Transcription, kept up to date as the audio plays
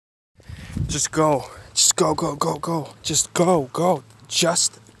Just go. Just go, go, go, go. Just go, go.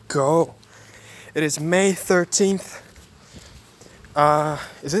 Just go. It is May 13th.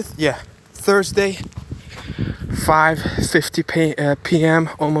 Is it? Yeah. Thursday, 5:50 p.m.,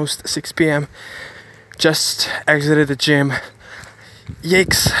 almost 6 p.m. Just exited the gym.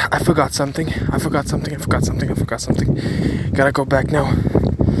 Yikes, I forgot something. Gotta go back now.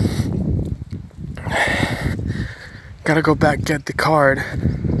 Gotta go back, get the card,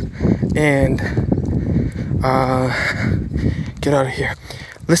 and get out of here.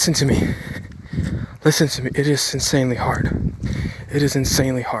 Listen to me. It is insanely hard. It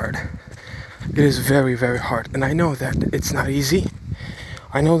is very, very hard. And I know that it's not easy.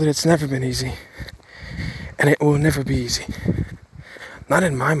 I know that it's never been easy. And it will never be easy. Not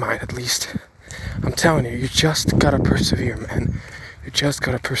in my mind, at least. I'm telling you, you just gotta persevere, man. You just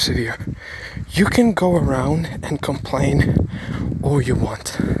gotta persevere. You can go around and complain all you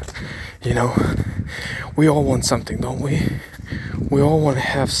want. You know, we all want something, don't we? We all want to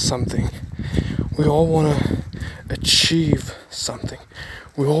have something. We all want to achieve something.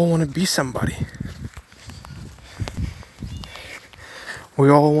 We all want to be somebody. We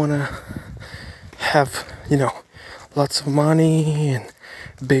all want to have, lots of money and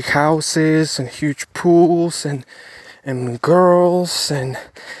big houses and huge pools and girls and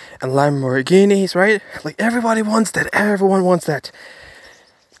Lamborghinis, right? Like everybody wants that. Everyone wants that.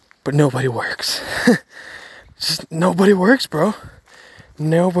 But nobody works. Just nobody works, bro.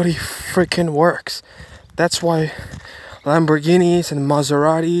 Nobody freaking works. That's why Lamborghinis and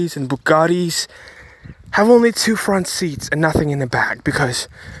Maseratis and Bugattis have only 2 front seats and nothing in the back, because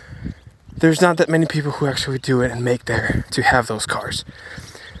there's not that many people who actually do it and make there to have those cars.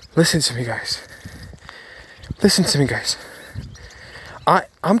 Listen to me, guys.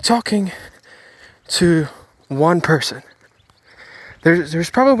 I'm talking to one person. There's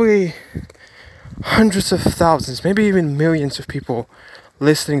probably hundreds of thousands, maybe even millions of people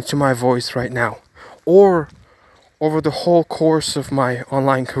listening to my voice right now, or over the whole course of my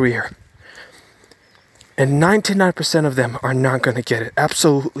online career. And 99% of them are not going to get it.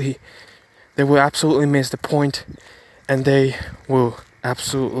 Absolutely. They will absolutely miss the point, and they will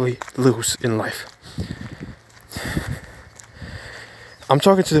absolutely lose in life. I'm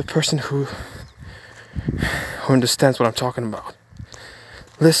talking to the person who understands what I'm talking about.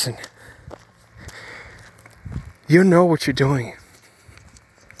 Listen, you know what you're doing.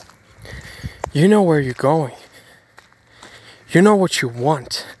 You know where you're going. You know what you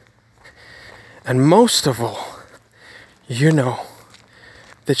want. And most of all, you know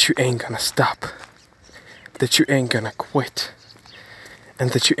that you ain't gonna stop. That you ain't gonna quit.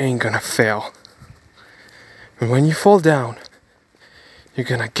 And that you ain't gonna fail. And when you fall down, you're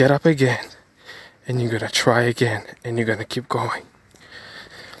gonna get up again. And you're gonna try again. And you're gonna keep going.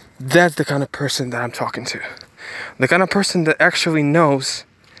 That's the kind of person that I'm talking to. The kind of person that actually knows,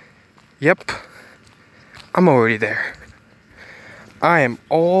 yep, I'm already there. I am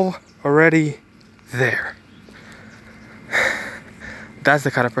already there. That's the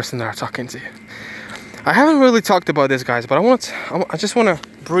kind of person that I'm talking to. I haven't really talked about this, guys, but I just want to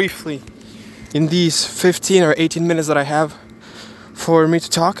briefly, in these 15 or 18 minutes that I have for me to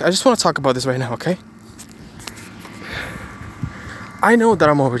talk, I just want to talk about this right now, okay? I know that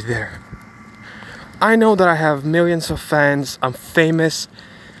I'm already there. I know that I have millions of fans. I'm famous.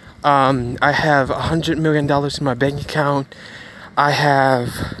 I have $100 million in my bank account. I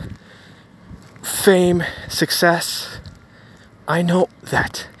have fame, success. I know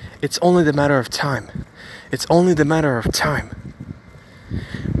that. It's only the matter of time.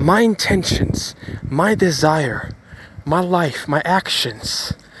 My intentions, my desire, my life, my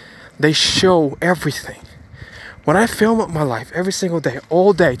actions, they show everything. When I film my life every single day,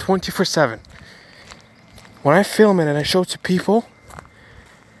 all day, 24/7, when I film it and I show it to people,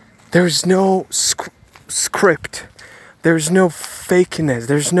 there's no script. There's no fakeness.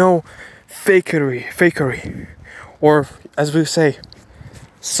 There's no fakery. Or, as we say,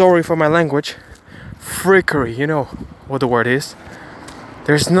 sorry for my language, freakery. You know what the word is.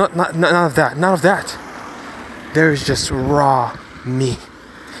 There's none of that. There is just raw me.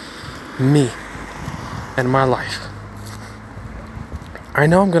 And my life. I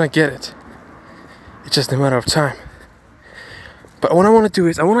know I'm gonna get it. It's just a matter of time. But what I want to do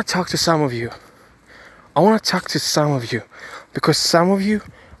is I want to talk to some of you. Because some of you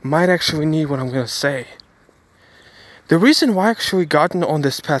might actually need what I'm gonna say. The reason why I actually gotten on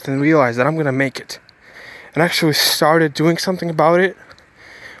this path and realized that I'm gonna make it, and actually started doing something about it,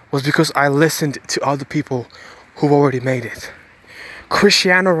 was because I listened to other people who've already made it.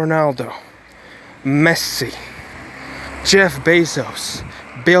 Cristiano Ronaldo, Messi, Jeff Bezos,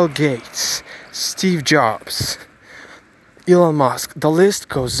 Bill Gates, Steve Jobs, Elon Musk. The list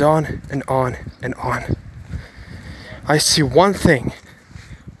goes on and on and on. I see one thing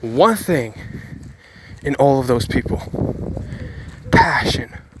in all of those people.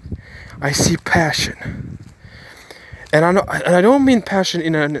 Passion. I see passion. And I don't mean passion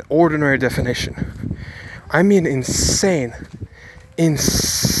in an ordinary definition. I mean insane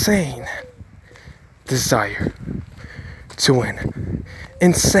desire to win.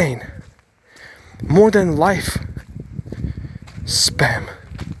 Insane. More than life spam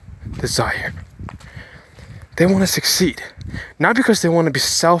desire. They want to succeed. Not because they want to be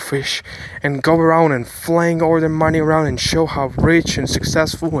selfish and go around and fling all their money around and show how rich and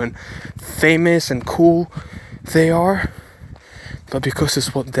successful and famous and cool they are, but because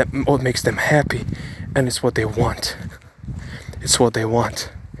it's what makes them happy, and it's what they want. It's what they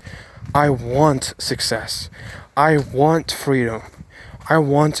want. I want success. I want freedom. I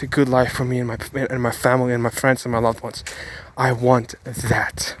want a good life for me and my family and my friends and my loved ones. I want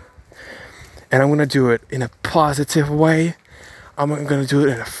that. And I'm going to do it in a positive way. I'm going to do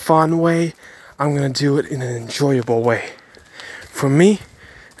it in a fun way. I'm going to do it in an enjoyable way. For me,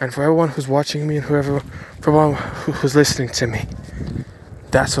 and for everyone who's watching me and for everyone who's listening to me,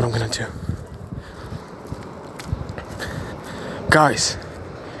 that's what I'm going to do. Guys,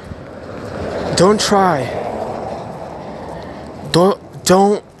 don't try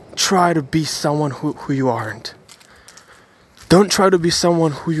to be someone who you aren't. Don't try to be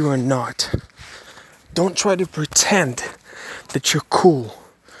someone who you are not. Don't try to pretend that you're cool.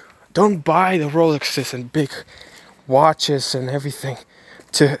 Don't buy the Rolexes and big watches and everything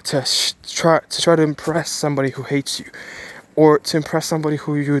to try to impress somebody who hates you, or to impress somebody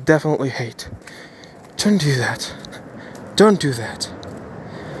who you definitely hate. Don't do that. Don't do that.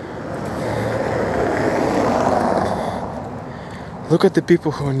 Look at the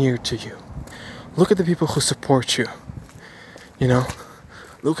people who are near to you. Look at the people who support you. You know,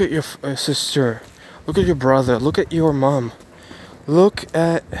 look at your sister. Look at your brother. Look at your mom. Look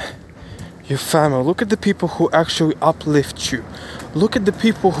at your family. Look at the people who actually uplift you. Look at the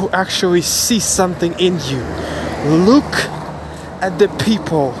people who actually see something in you. Look at the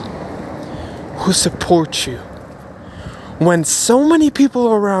people who support you. When so many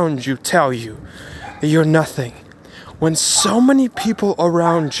people around you tell you that you're nothing, when so many people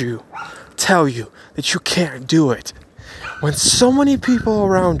around you tell you that you can't do it, when so many people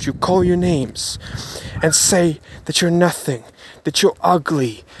around you call you names and say that you're nothing, that you're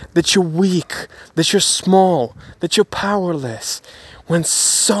ugly, that you're weak, that you're small, that you're powerless, when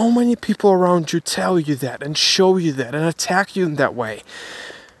so many people around you tell you that and show you that and attack you in that way,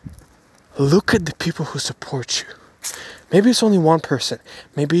 look at the people who support you. Maybe it's only one person,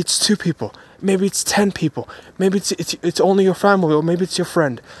 maybe it's 2 people, maybe it's 10 people, maybe it's only your family, or maybe it's your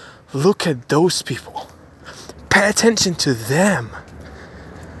friend. Look at those people. Pay attention to them.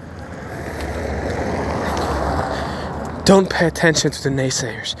 Don't pay attention to the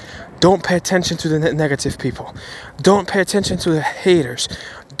naysayers. Don't pay attention to the negative people. Don't pay attention to the haters.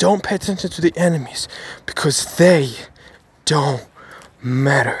 Don't pay attention to the enemies, because they don't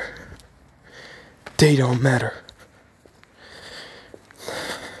matter. They don't matter.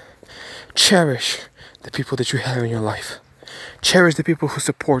 Cherish the people that you have in your life. Cherish the people who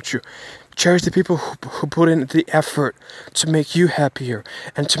support you. Cherish the people who put in the effort to make you happier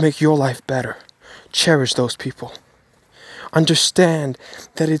and to make your life better. Cherish those people. Understand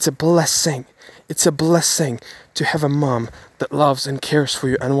that it's a blessing. It's a blessing to have a mom that loves and cares for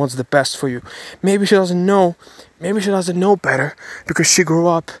you and wants the best for you. Maybe she doesn't know better because she grew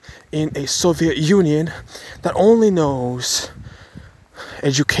up in a Soviet Union that only knows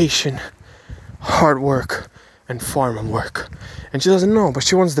education, hard work, and farm work. And she doesn't know, but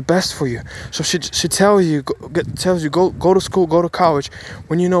she wants the best for you. So she tells you go to school, go to college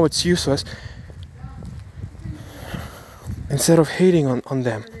when you know it's useless. Instead of hating on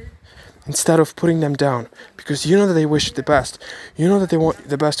them, instead of putting them down, because you know that they wish the best, you know that they want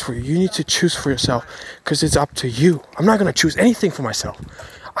the best for you. You need to choose for yourself, because it's up to you. I'm not gonna choose anything for myself.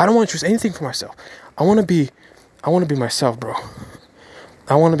 I don't want to choose anything for myself. I want to be myself, bro.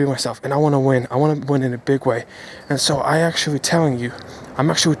 I want to be myself, and I want to win. I want to win in a big way. And so I'm actually telling you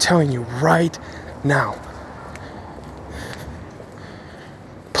right now,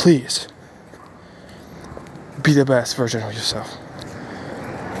 please be the best version of yourself.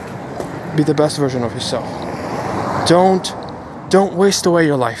 Be the best version of yourself. Don't waste away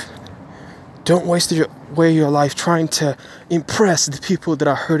your life. Don't waste away your life trying to impress the people that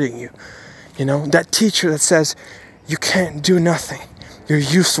are hurting you. You know, that teacher that says you can't do nothing. You're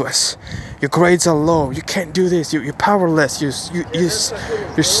useless. Your grades are low. You can't do this. You're powerless. You're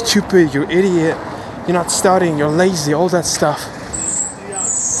stupid. You're idiot. You're not studying. You're lazy. All that stuff.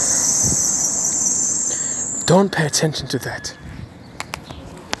 Don't pay attention to that.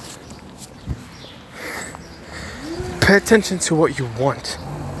 Pay attention to what you want.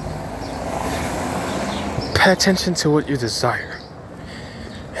 Pay attention to what you desire.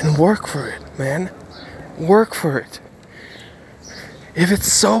 And work for it, man. Work for it. If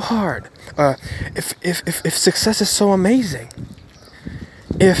it's so hard, if success is so amazing,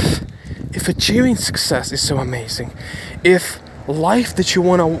 if achieving success is so amazing, if life that you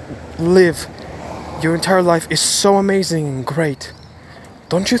want to live your entire life is so amazing and great,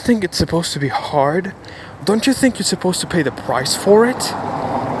 don't you think it's supposed to be hard? Don't you think you're supposed to pay the price for it?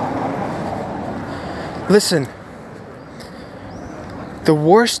 Listen, the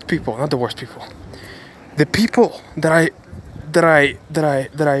people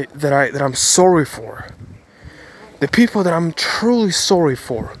that I'm sorry for, the people that I'm truly sorry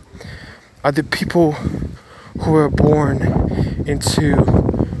for, are the people who were born into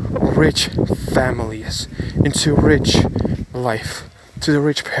rich families, into rich life, to the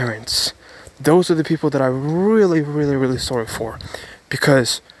rich parents. Those are the people that I'm really, really, really sorry for,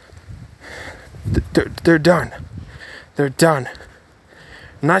 because they're done. They're done.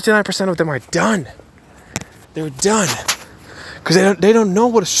 99% of them are done. They're done. Because they don't know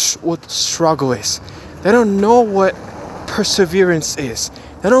what struggle is. They don't know what perseverance is.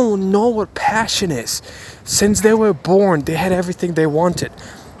 They don't know what passion is. Since they were born, they had everything they wanted.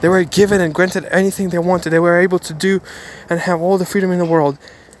 They were given and granted anything they wanted. They were able to do and have all the freedom in the world.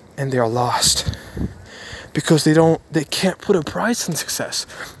 And they are lost. Because they can't put a price on success.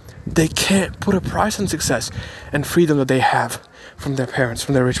 They can't put a price on success and freedom that they have from their parents,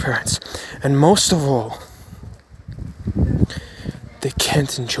 from their rich parents. And most of all, they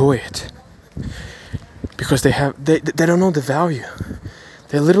can't enjoy it. Because they don't know the value.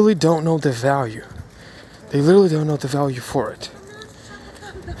 They literally don't know the value. They literally don't know the value for it.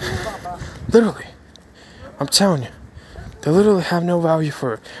 Literally. I'm telling you. They literally have no value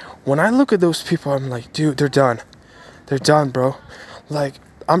for it. When I look at those people, I'm like, dude, they're done. They're done, bro. Like,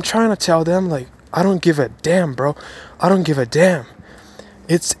 I'm trying to tell them, like, I don't give a damn, bro. I don't give a damn.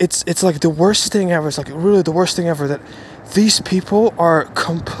 It's like the worst thing ever. It's like really the worst thing ever that these people are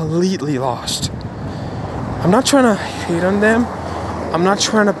completely lost. I'm not trying to hate on them. I'm not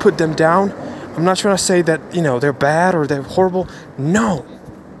trying to put them down. I'm not trying to say that, they're bad or they're horrible. No.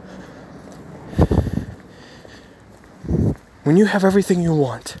 When you have everything you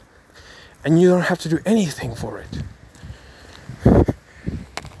want and you don't have to do anything for it,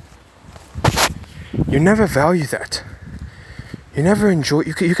 you never value that. You never enjoy.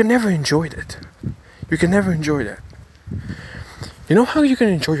 You can never enjoy it. You can never enjoy that. You know how you can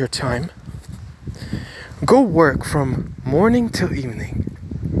enjoy your time? Go work from morning till evening,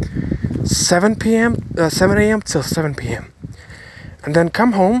 7 a.m. till 7 p.m. And then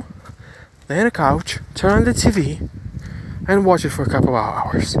come home, lay on the couch, turn on the TV, and watch it for a couple of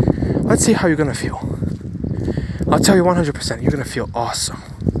hours. Let's see how you're gonna feel. I'll tell you 100%, you're gonna feel awesome.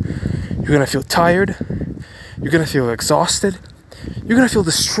 You're gonna feel tired. You're gonna feel exhausted. You're gonna feel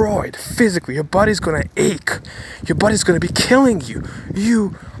destroyed physically. Your body's gonna ache. Your body's gonna be killing you.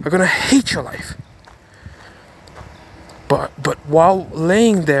 You are gonna hate your life. But while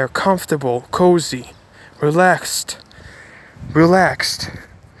laying there comfortable, cozy, relaxed, you're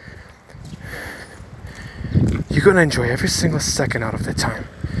gonna enjoy every single second out of the time.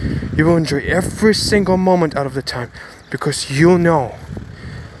 You will enjoy every single moment out of the time because you know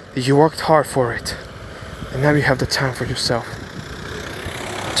that you worked hard for it. And now you have the time for yourself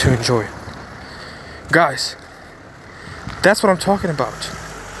to enjoy. Guys, that's what I'm talking about.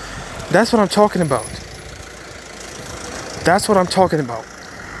 That's what I'm talking about. That's what I'm talking about.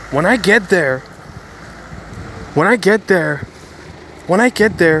 When I get there, I'm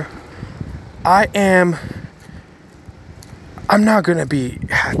not gonna be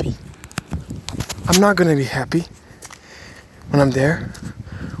happy. I'm not gonna be happy when I'm there.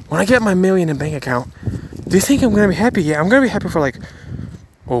 When I get my million in bank account, do you think I'm gonna be happy? Yeah, I'm gonna be happy for like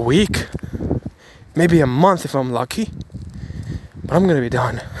a week, maybe a month if I'm lucky. But I'm gonna be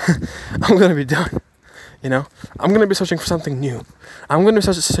done. I'm gonna be done. I'm gonna be searching for something new. I'm gonna be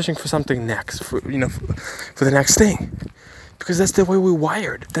searching for something next, for the next thing, because that's the way we're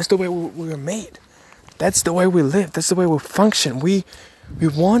wired. That's the way we were made. That's the way we live. That's the way we function. We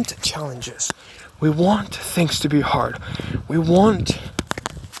want challenges. We want things to be hard. We want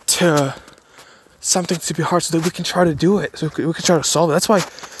something to be hard so that we can try to do it. So we can try to solve it. That's why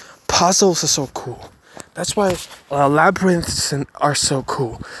puzzles are so cool. That's why labyrinths are so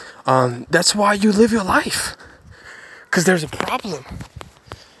cool. That's why you live your life. Because there's a problem.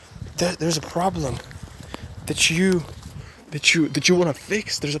 There's a problem that you want to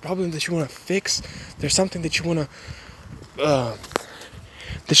fix. There's a problem that you want to fix. There's something that you want to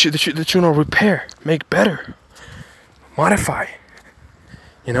that you want to repair, make better, modify.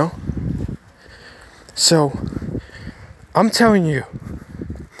 You know. So I'm telling you,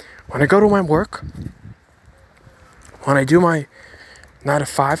 when I go to my work, when I do my 9 to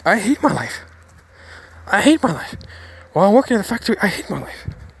 5, I hate my life. I hate my life. While I'm working at the factory, I hate my life.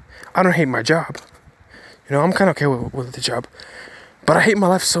 I don't hate my job. You know, I'm kind of okay with the job. But I hate my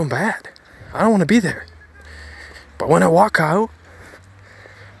life so bad. I don't want to be there. But when I walk out,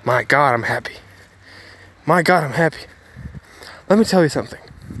 my God, I'm happy. My God, I'm happy. Let me tell you something.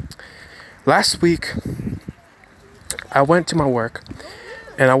 Last week, I went to my work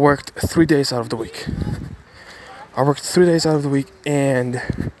and I worked 3 days out of the week. I worked 3 days out of the week, and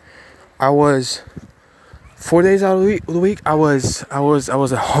I was 4 days out of the week. I was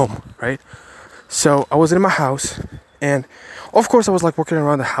at home, right? So I was in my house, and of course I was like working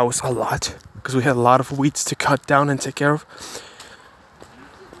around the house a lot because we had a lot of weeds to cut down and take care of.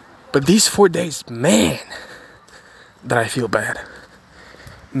 But these 4 days, man, that I feel bad.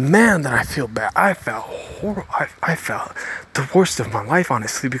 Man, that I feel bad. I felt horrible. I felt the worst of my life,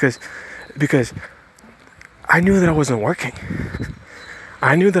 honestly, because I knew that I wasn't working.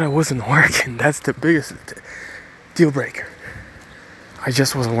 I knew that I wasn't working. That's the biggest deal breaker. I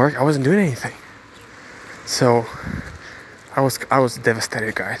just wasn't working. I wasn't doing anything. So I was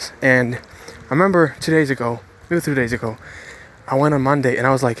devastated, guys. And I remember 2 days ago, maybe 3 days ago, I went on Monday and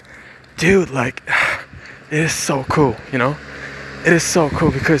I was like, dude, like, it is so cool, you know? It is so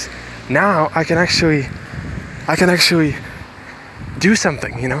cool because now I can actually do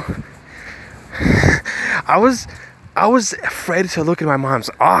something, you know? I was afraid to look in my mom's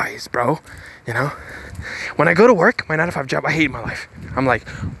eyes, bro, you know? When I go to work, my 9 to 5 job, I hate my life. I'm like,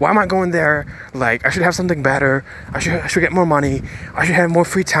 why am I going there? Like, I should have something better. I should get more money. I should have more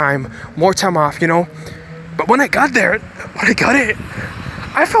free time, more time off, you know? But when I got there,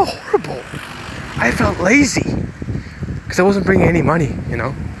 I felt horrible. I felt lazy because I wasn't bringing any money, you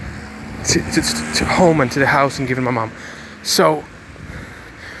know, to home and to the house and giving my mom. So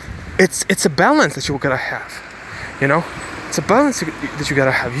it's a balance that you gotta have, you know. It's a balance that you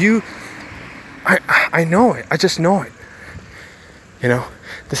gotta have. I know it. I just know it. You know,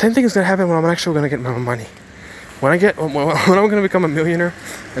 the same thing is gonna happen when I'm actually gonna get my money. When I'm gonna become a millionaire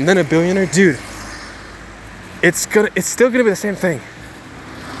and then a billionaire, dude. It's still gonna be the same thing.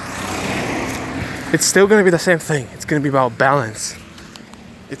 It's still gonna be the same thing. It's gonna be about balance.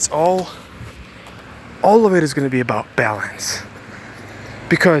 It's all of it is gonna be about balance.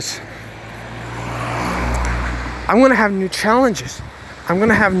 Because I'm gonna have new challenges. I'm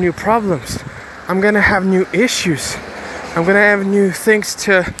gonna have new problems. I'm gonna have new issues. I'm gonna have new things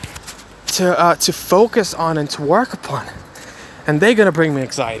to focus on and to work upon. And they're gonna bring me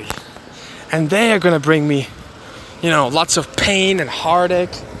anxiety. And they are gonna bring me, you know, lots of pain and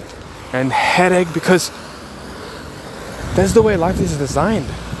heartache and headache, because that's the way life is designed.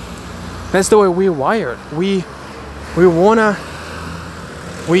 That's the way we're wired. We wanna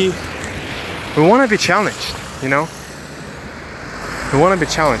be challenged, you know? We wanna be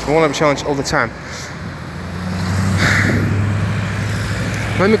challenged. We wanna be challenged all the time.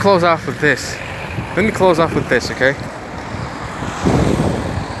 Let me close off with this, okay?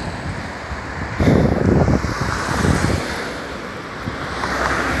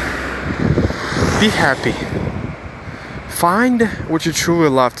 Be happy. Find what you truly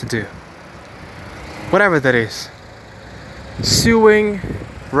love to do. Whatever that is. Sewing,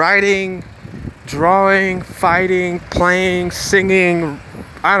 writing, drawing, fighting, playing, singing,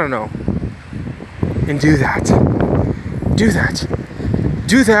 I don't know. And do that. Do that.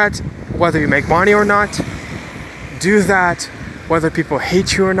 Do that whether you make money or not. Do that whether people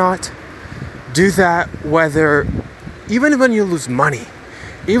hate you or not. Do that even when you lose money.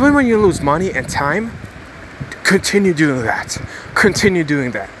 Even when you lose money and time, continue doing that. Continue doing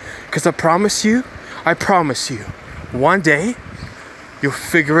that. Because I promise you, one day, you'll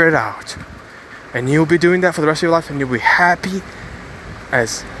figure it out. And you'll be doing that for the rest of your life, and you'll be happy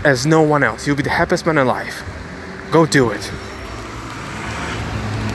as no one else. You'll be the happiest man alive. Go do it.